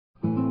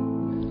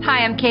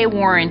Hi, I'm Kay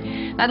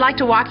Warren. I'd like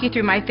to walk you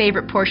through my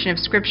favorite portion of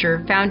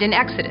Scripture found in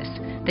Exodus,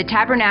 the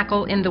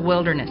tabernacle in the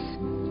wilderness.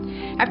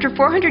 After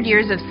 400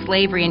 years of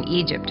slavery in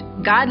Egypt,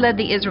 God led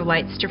the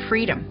Israelites to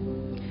freedom.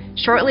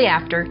 Shortly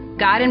after,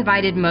 God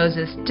invited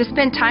Moses to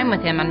spend time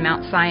with him on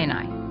Mount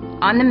Sinai.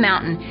 On the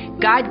mountain,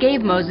 God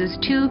gave Moses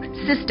two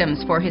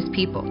systems for his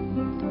people.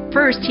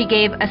 First, he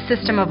gave a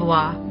system of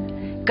law.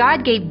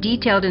 God gave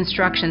detailed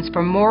instructions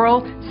for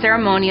moral,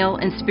 ceremonial,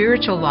 and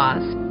spiritual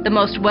laws, the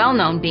most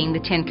well-known being the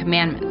Ten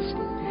Commandments.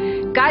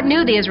 God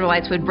knew the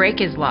Israelites would break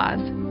his laws,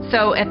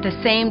 so at the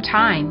same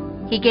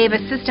time, he gave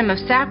a system of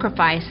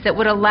sacrifice that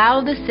would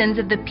allow the sins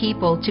of the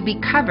people to be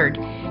covered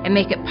and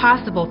make it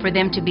possible for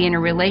them to be in a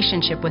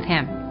relationship with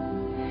him.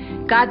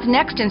 God's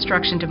next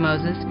instruction to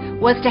Moses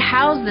was to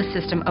house the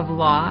system of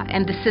law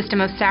and the system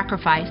of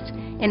sacrifice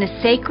in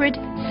a sacred,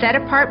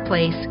 set-apart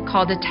place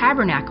called a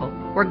tabernacle,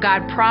 where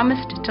God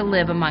promised to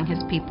live among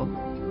his people.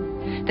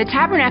 The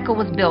tabernacle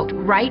was built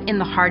right in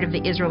the heart of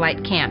the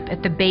Israelite camp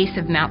at the base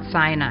of Mount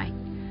Sinai.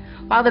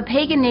 While the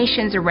pagan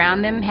nations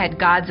around them had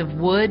gods of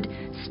wood,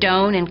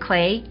 stone, and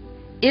clay,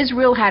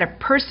 Israel had a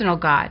personal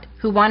God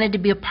who wanted to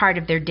be a part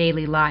of their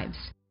daily lives.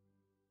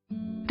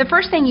 The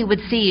first thing you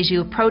would see as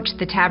you approached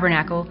the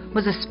tabernacle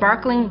was a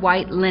sparkling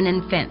white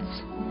linen fence.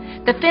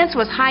 The fence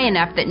was high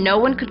enough that no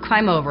one could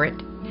climb over it,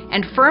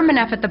 and firm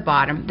enough at the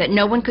bottom that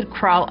no one could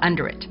crawl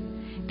under it.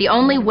 The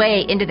only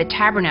way into the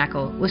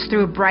tabernacle was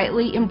through a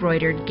brightly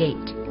embroidered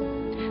gate.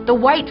 The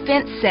white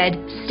fence said,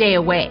 "Stay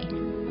away,"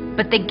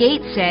 but the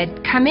gate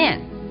said, "Come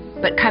in,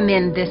 but come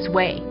in this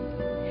way."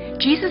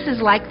 Jesus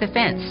is like the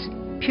fence,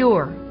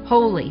 pure,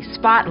 holy,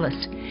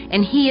 spotless,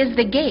 and he is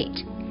the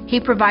gate.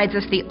 He provides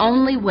us the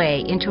only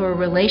way into a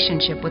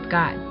relationship with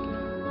God.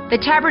 The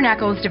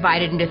tabernacle is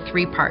divided into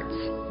three parts: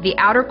 the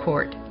outer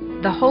court,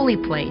 the holy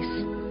place,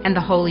 and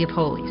the Holy of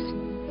Holies.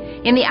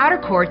 In the outer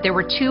court, there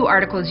were two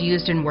articles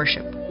used in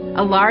worship: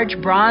 a large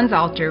bronze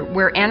altar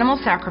where animal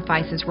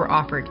sacrifices were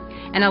offered,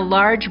 and a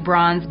large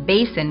bronze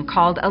basin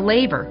called a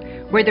laver,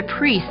 where the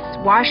priests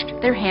washed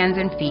their hands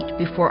and feet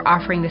before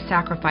offering the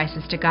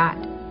sacrifices to God.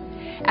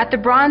 At the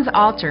bronze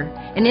altar,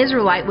 an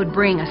Israelite would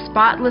bring a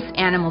spotless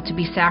animal to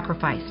be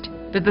sacrificed,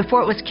 but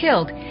before it was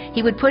killed,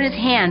 he would put his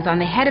hands on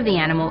the head of the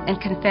animal and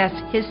confess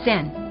his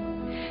sin.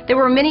 There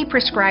were many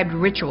prescribed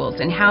rituals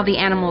in how the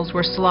animals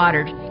were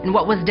slaughtered and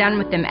what was done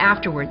with them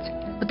afterwards,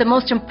 but the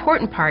most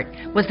important part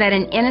was that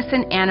an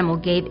innocent animal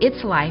gave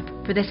its life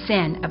for the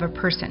sin of a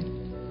person.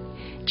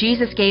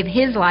 Jesus gave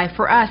his life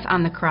for us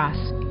on the cross.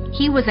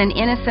 He was an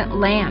innocent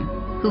lamb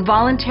who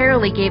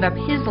voluntarily gave up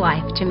his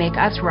life to make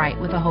us right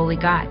with a holy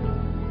God.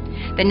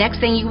 The next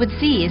thing you would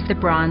see is the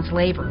bronze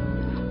laver.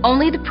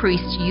 Only the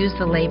priests used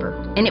the laver,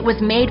 and it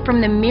was made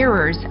from the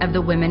mirrors of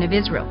the women of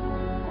Israel.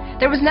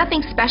 There was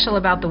nothing special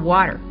about the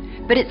water,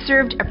 but it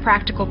served a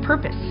practical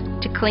purpose,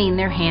 to clean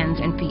their hands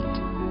and feet.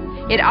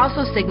 It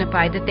also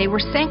signified that they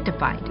were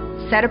sanctified,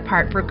 set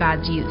apart for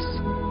God's use.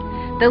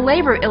 The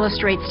laver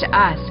illustrates to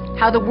us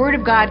how the Word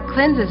of God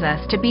cleanses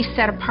us to be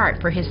set apart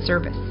for his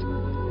service.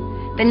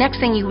 The next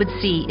thing you would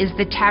see is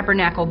the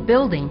tabernacle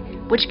building,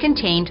 which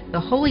contained the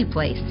holy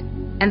place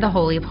and the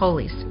Holy of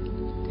Holies.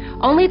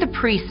 Only the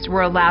priests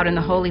were allowed in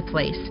the holy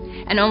place,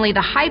 and only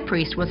the high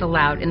priest was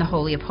allowed in the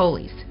Holy of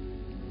Holies.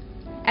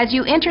 As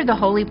you entered the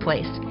holy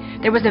place,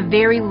 there was a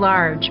very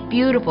large,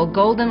 beautiful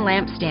golden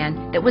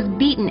lampstand that was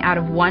beaten out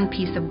of one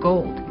piece of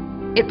gold.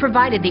 It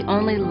provided the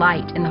only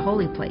light in the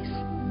holy place.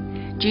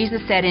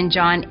 Jesus said in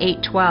John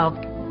 8:12,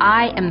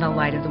 "I am the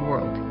light of the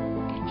world."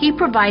 He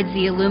provides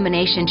the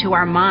illumination to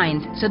our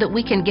minds so that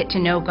we can get to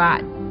know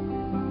God.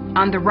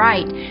 On the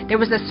right, there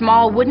was a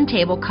small wooden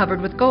table covered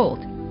with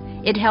gold.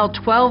 It held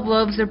 12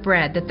 loaves of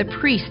bread that the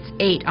priests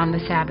ate on the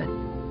Sabbath.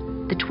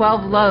 The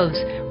 12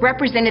 loaves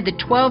represented the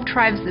 12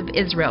 tribes of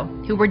Israel,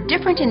 who were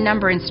different in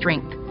number and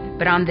strength,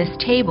 but on this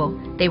table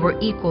they were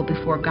equal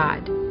before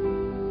God.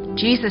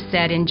 Jesus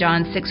said in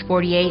John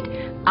 6:48,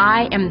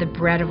 "I am the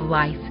bread of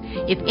life.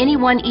 If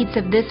anyone eats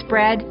of this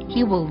bread,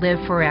 he will live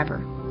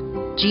forever."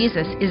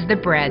 Jesus is the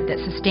bread that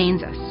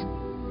sustains us.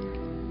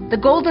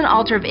 The golden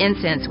altar of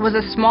incense was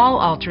a small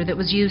altar that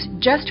was used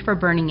just for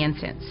burning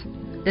incense.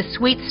 The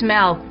sweet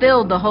smell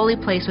filled the holy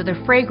place with a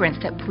fragrance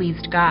that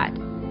pleased God.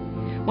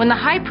 When the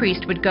high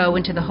priest would go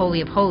into the Holy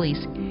of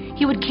Holies,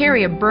 he would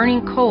carry a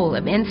burning coal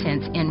of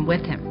incense in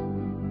with him.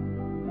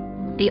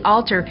 The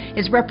altar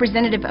is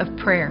representative of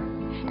prayer,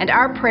 and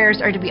our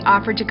prayers are to be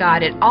offered to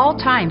God at all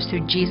times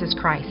through Jesus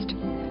Christ.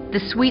 The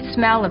sweet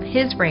smell of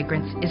his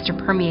fragrance is to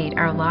permeate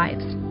our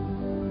lives.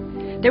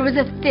 There was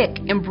a thick,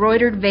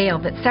 embroidered veil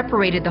that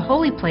separated the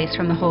holy place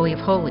from the Holy of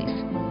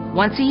Holies.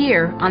 Once a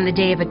year, on the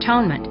Day of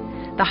Atonement,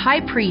 the high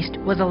priest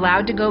was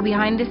allowed to go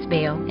behind this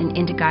veil and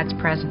into God's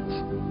presence.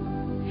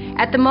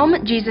 At the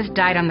moment Jesus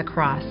died on the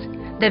cross,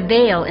 the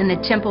veil in the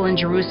temple in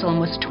Jerusalem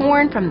was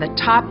torn from the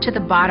top to the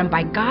bottom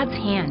by God's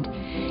hand,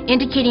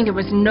 indicating there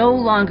was no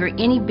longer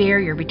any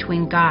barrier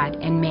between God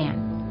and man.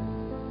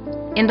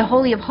 In the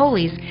Holy of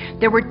Holies,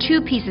 there were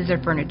two pieces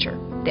of furniture,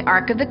 the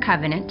Ark of the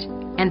Covenant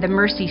and the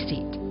mercy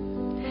seat.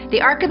 The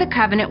Ark of the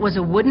Covenant was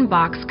a wooden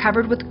box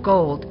covered with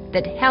gold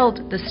that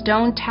held the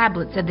stone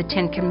tablets of the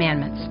Ten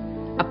Commandments,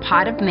 a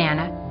pot of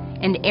manna,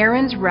 and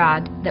Aaron's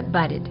rod that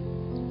budded.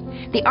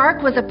 The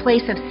Ark was a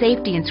place of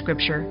safety in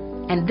Scripture,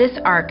 and this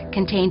Ark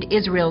contained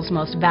Israel's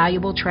most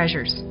valuable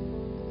treasures.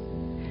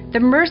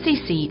 The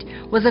mercy seat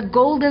was a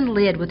golden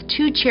lid with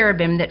 2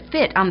 cherubim that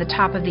fit on the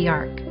top of the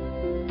Ark.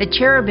 The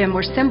cherubim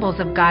were symbols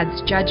of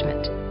God's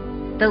judgment.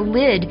 The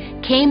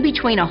lid came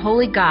between a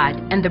holy God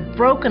and the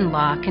broken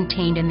law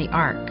contained in the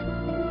Ark.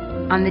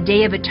 On the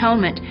Day of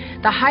Atonement,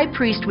 the high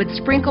priest would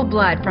sprinkle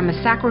blood from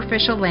a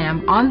sacrificial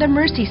lamb on the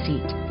mercy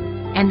seat,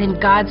 and then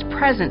God's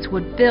presence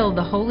would fill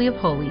the Holy of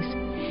Holies,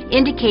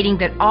 indicating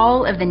that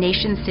all of the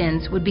nation's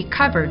sins would be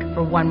covered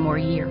for 1 more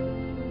year.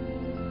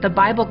 The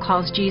Bible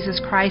calls Jesus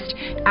Christ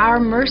our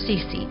mercy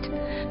seat.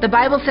 The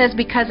Bible says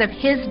because of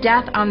His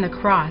death on the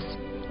cross,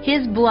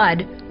 His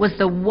blood was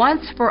the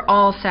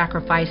once-for-all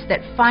sacrifice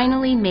that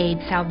finally made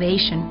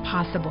salvation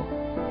possible.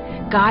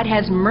 God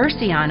has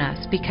mercy on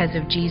us because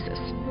of Jesus.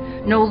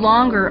 No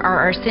longer are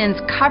our sins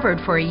covered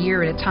for a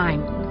year at a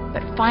time,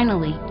 but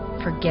finally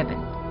forgiven.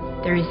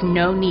 There is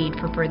no need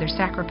for further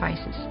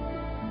sacrifices.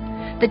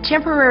 The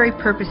temporary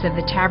purpose of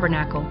the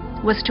tabernacle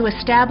was to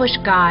establish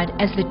God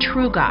as the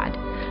true God,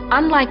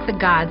 unlike the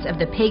gods of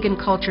the pagan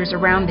cultures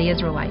around the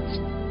Israelites.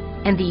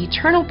 And the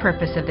eternal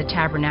purpose of the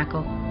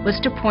tabernacle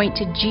was to point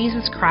to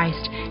Jesus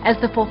Christ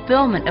as the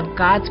fulfillment of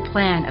God's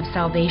plan of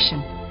salvation,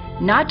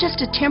 not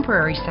just a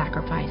temporary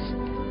sacrifice,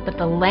 but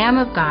the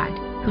Lamb of God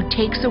who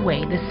takes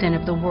away the sin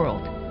of the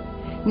world.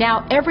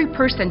 Now every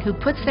person who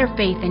puts their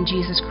faith in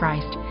Jesus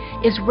Christ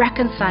is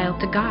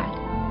reconciled to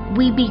God.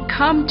 We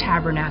become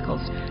tabernacles,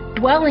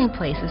 dwelling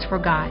places for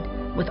God,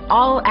 with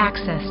all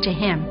access to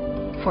Him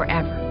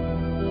forever.